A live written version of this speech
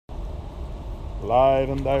Live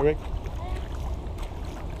and direct.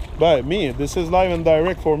 But me, this is live and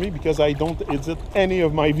direct for me because I don't edit any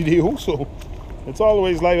of my videos, so it's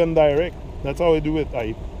always live and direct. That's how I do it.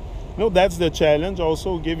 That's the challenge.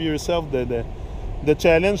 Also, give yourself the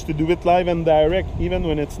challenge to do it live and direct, even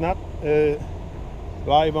when it's not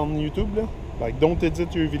live on YouTube. Like, don't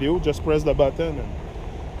edit your video, just press the button and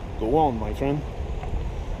go on, my friend.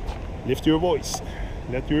 Lift your voice.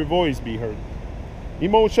 Let your voice be heard.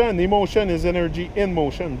 Emotion is energy in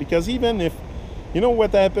motion. Because even if, you know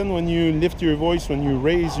what happens when you lift your voice, when you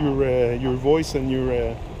raise your voice and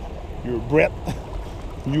your breath,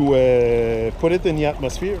 you put it in the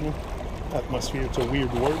atmosphere. No? Atmosphere, it's a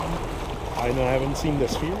weird word. I know I haven't seen the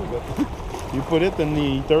sphere, but you put it in the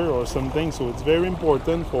ether or something. So it's very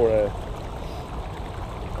important for,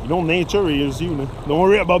 nature hears you. No? Don't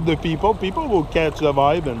worry about the people. People will catch the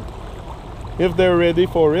vibe and if they're ready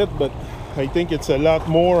for it, but I think it's a lot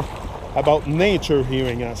more about nature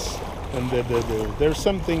hearing us. And there's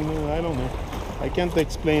something, I don't know, I can't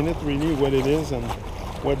explain it really what it is and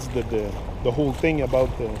what's the whole thing about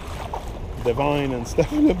the divine and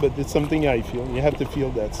stuff, but it's something I feel. You have to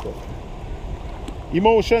feel that stuff.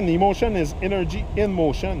 Emotion is energy in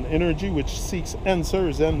motion, energy which seeks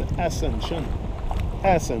answers and ascension.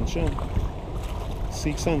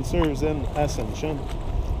 Seeks answers and ascension.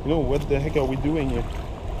 What the heck are we doing here?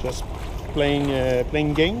 Just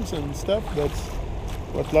playing games and stuff? That's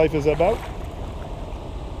what life is about?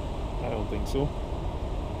 I don't think so.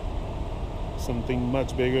 Something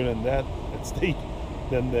much bigger than that at stake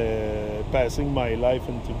than passing my life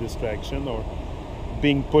into distraction or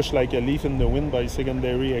being pushed like a leaf in the wind by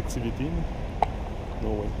secondary activity.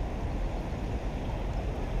 No way.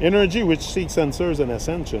 Energy which seeks answers and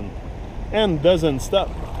ascension and doesn't stop.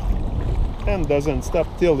 And doesn't stop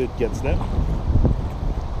till it gets them.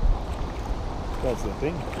 That's the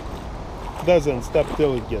thing. Doesn't stop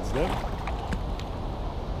till it gets them.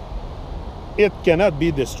 It cannot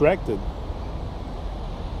be distracted.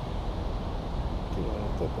 Okay,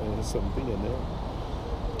 I thought there's something in there.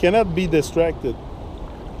 Cannot be distracted.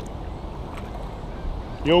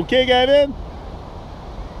 You okay, Gavin?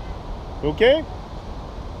 You okay?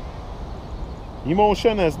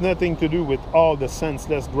 Emotion has nothing to do with all the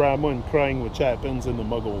senseless drama and crying which happens in the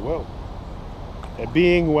Muggle world. A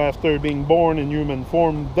being who, after being born in human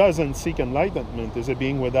form, doesn't seek enlightenment is a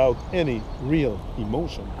being without any real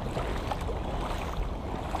emotion.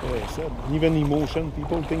 Yeah, I said, even emotion,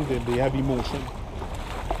 people think that they have emotion.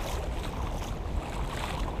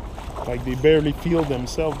 Like they barely feel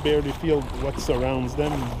themselves, barely feel what surrounds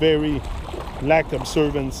them, very lack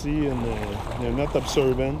observancy, and they're not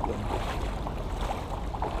observant.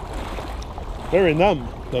 Very numb.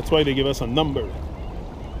 That's why they give us a number.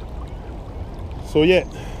 So yeah,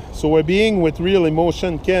 so a being with real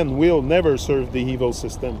emotion will never serve the evil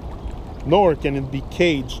system, nor can it be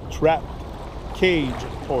caged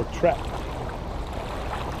or trapped.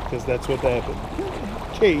 Because that's what happened.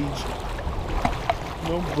 Cage.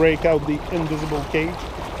 Break out the invisible cage.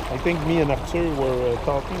 I think me and Arthur were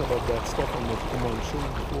talking about that stuff on the Command show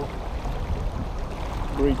before.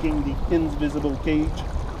 Breaking the invisible cage.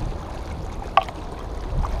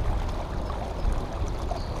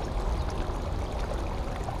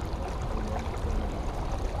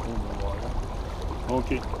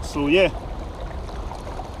 Okay, so yeah,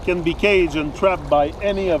 can be caged and trapped by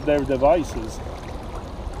any of their devices.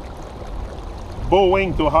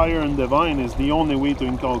 Bowing to higher and divine is the only way to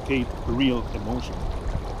inculcate real emotion.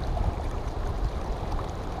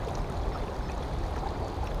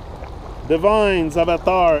 Divine's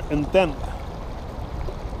avatar intent.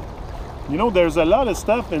 There's a lot of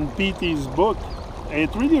stuff in PT's book.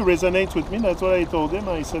 It really resonates with me. That's what I told him.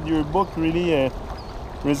 I said, your book really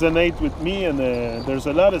resonate with me, and there's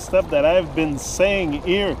a lot of stuff that I've been saying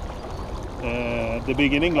here at the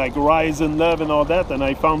beginning, like rise in love and all that, and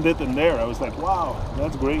I found it in there. I was like, wow,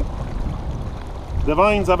 that's great.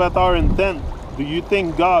 Divine's avatar intent. Do you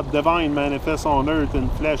think God divine manifests on earth in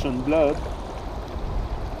flesh and blood?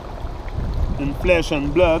 In flesh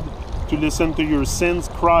and blood, to listen to your sins,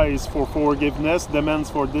 cries for forgiveness,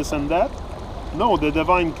 demands for this and that? No, the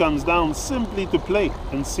divine comes down simply to play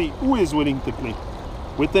and see who is willing to play.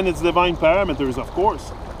 Within its divine parameters, of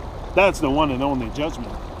course. That's the one and only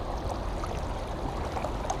judgment.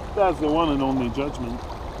 That's the one and only judgment.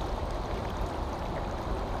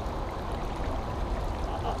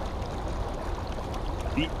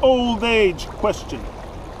 The old age question.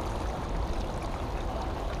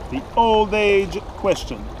 The old age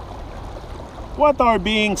question. What are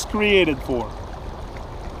beings created for?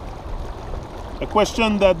 A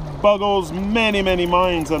question that boggles many, many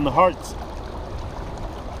minds and hearts.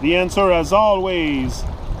 The answer, as always,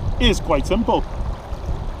 is quite simple.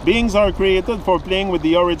 Beings are created for playing with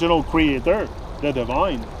the original creator, the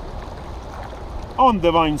divine. On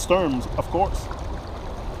divine's terms, of course.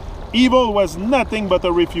 Evil was nothing but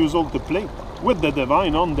a refusal to play with the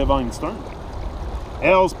divine on divine's terms.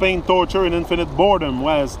 Hell's pain, torture, and infinite boredom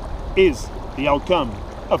is the outcome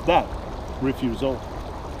of that refusal.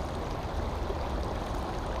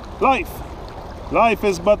 Life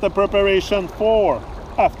is but a preparation for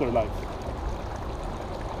afterlife.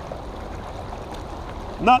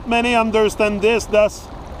 Not many understand this, thus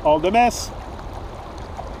all the mess.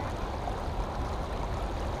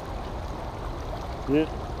 Yeah.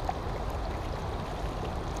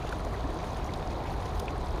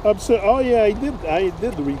 Oh yeah, I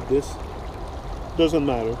did read this. Doesn't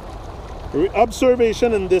matter.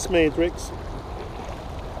 Observation in this matrix.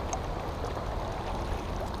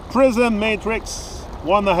 Prison matrix.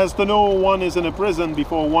 One has to know one is in a prison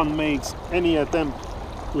before one makes any attempt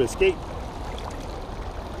to escape.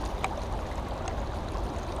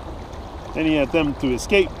 Any attempt to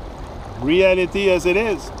escape reality as it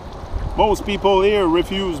is. Most people here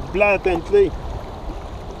refuse blatantly.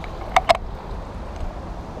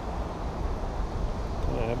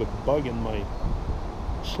 I have a bug in my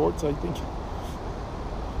shorts, I think.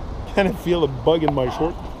 Kind of feel a bug in my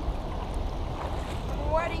short.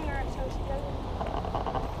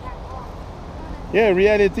 Yeah,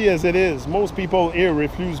 reality as it is. Most people here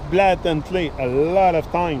refuse blatantly a lot of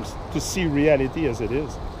times to see reality as it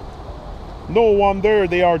is. No wonder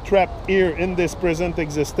they are trapped here in this present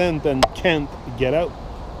existence and can't get out.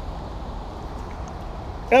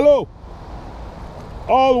 Hello.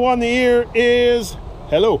 All one here is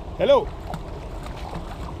hello, hello.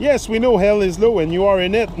 Yes, we know hell is low and you are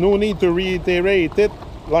in it. No need to reiterate it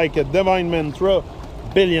like a divine mantra a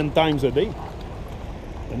billion times a day.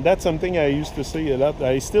 And that's something I used to say a lot.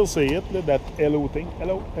 I still say it, that hello thing.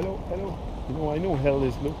 Hello, hello, hello. You know, I know hell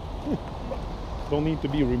is low. Don't need to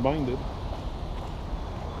be reminded.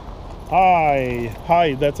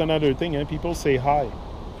 Hi, that's another thing. People say hi.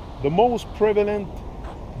 The most prevalent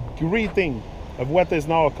greeting of what is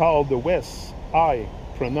now called the West, I,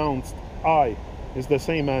 pronounced I, is the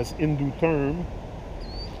same as Hindu term,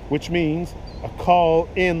 which means a call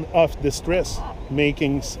in of distress.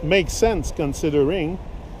 Makes sense considering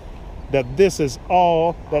that this is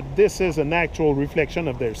an actual reflection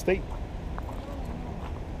of their state.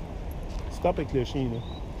 Stop avec le chien, là.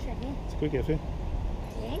 C'est quoi qu'elle fait?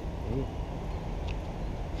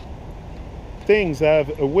 Things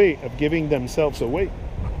have a way of giving themselves away,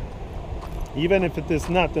 even if it is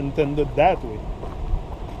not intended that way.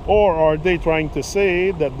 Or are they trying to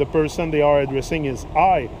say that the person they are addressing is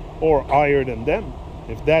I, or higher than them?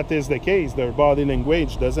 If that is the case, their body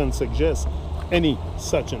language doesn't suggest any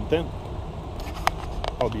such intent.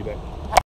 I'll be back.